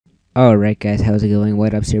Alright guys, how's it going?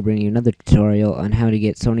 White Ops here bringing you another tutorial on how to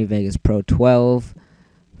get Sony Vegas Pro 12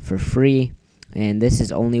 for free. And this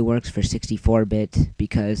only works for 64-bit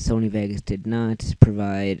because Sony Vegas did not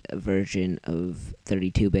provide a version of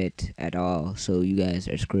 32-bit at all, so you guys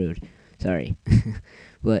are screwed. Sorry.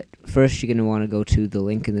 But first you're going to want to go to the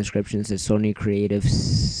link in the description that says Sony Creative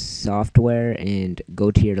Software and go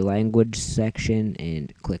to your language section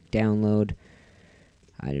and click download.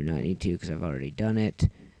 I do not need to because I've already done it.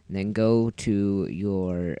 Then go to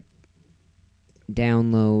your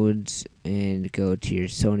downloads and go to your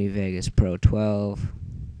Sony Vegas Pro 12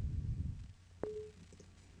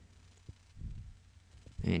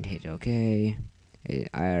 and hit OK.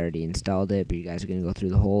 I already installed it, but you guys are going to go through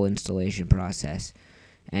the whole installation process.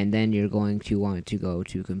 And then you're going to want to go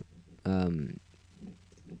to you're going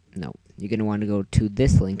to want to go to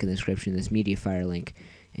this link in the description, this MediaFire link,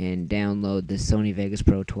 and download the Sony Vegas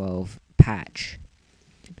Pro 12 patch.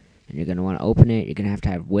 And you're going to want to open it. You're going to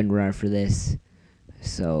have WinRAR for this.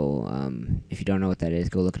 So if you don't know what that is,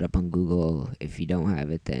 go look it up on Google. If you don't have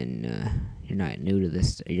it, then you're not new to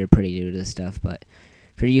this. You're pretty new to this stuff. But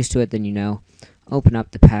if you're used to it, then you know. Open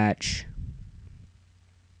up the patch.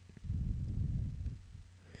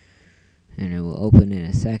 And it will open in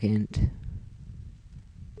a second.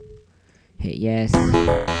 Hit yes. And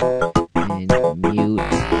mute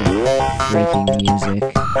the freaking music.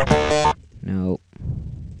 No.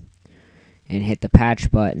 And hit the patch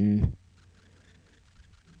button,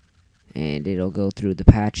 and it'll go through the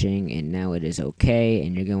patching, and now it is okay.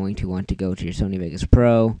 And you're going to want to go to your Sony Vegas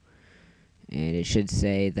Pro, and it should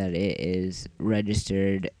say that it is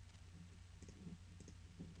registered.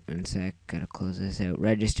 One sec, gotta close this out.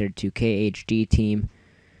 Registered to KHD team,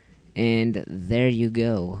 and there you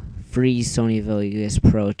go. Free Sony Vegas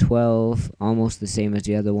Pro 12, almost the same as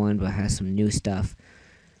the other one, but has some new stuff.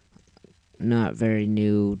 Not very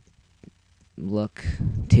new look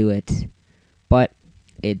to it, but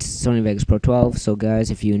it's Sony Vegas Pro 12. So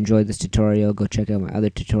guys, if you enjoyed this tutorial, go check out my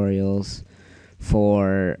other tutorials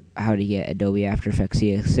for how to get Adobe After Effects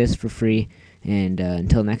CSS for free. And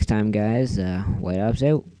until next time guys, White Ops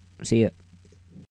out. See ya.